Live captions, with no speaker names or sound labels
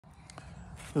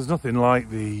There's nothing like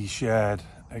the shared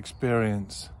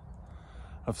experience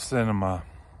of cinema.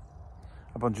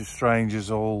 A bunch of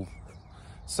strangers all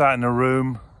sat in a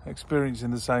room,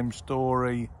 experiencing the same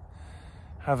story,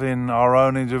 having our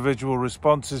own individual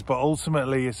responses, but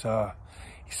ultimately it's a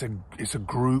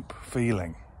group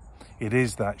feeling. It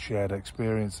is that shared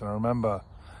experience. And I remember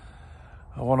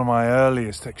one of my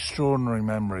earliest extraordinary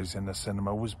memories in the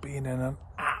cinema was being in an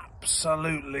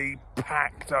absolutely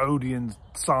packed,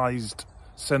 Odeon-sized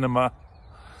cinema,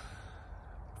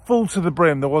 full to the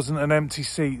brim. There wasn't an empty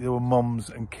seat. There were mums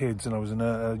and kids, and I was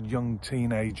a young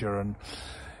teenager. And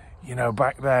you know,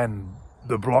 back then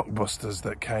the blockbusters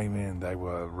that came in, they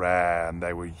were rare and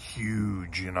they were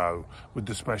huge, you know, with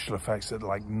the special effects that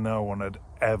like no one had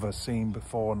ever seen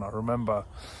before. And I remember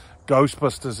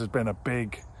Ghostbusters had been a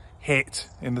big hit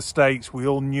in the States. We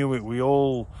all knew it. We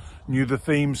all knew the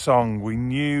theme song. We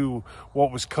knew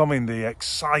what was coming, the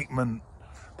excitement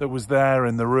that was there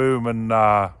in the room. And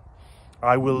I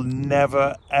will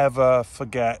never, ever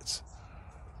forget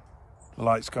the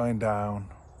lights going down,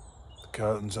 the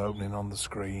curtains opening on the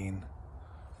screen,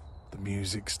 the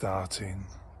music starting.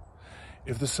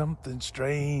 If there's something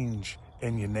strange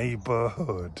in your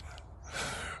neighborhood,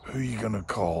 who are you gonna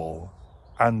call?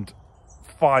 And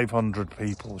 500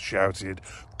 people shouted,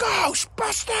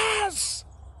 "Ghostbusters!"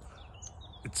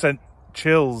 It sent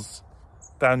chills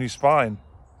down your spine.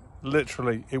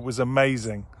 Literally, it was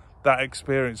amazing. That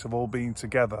experience of all being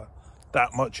together,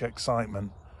 that much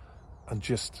excitement, and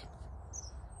just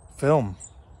film.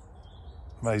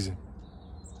 Amazing.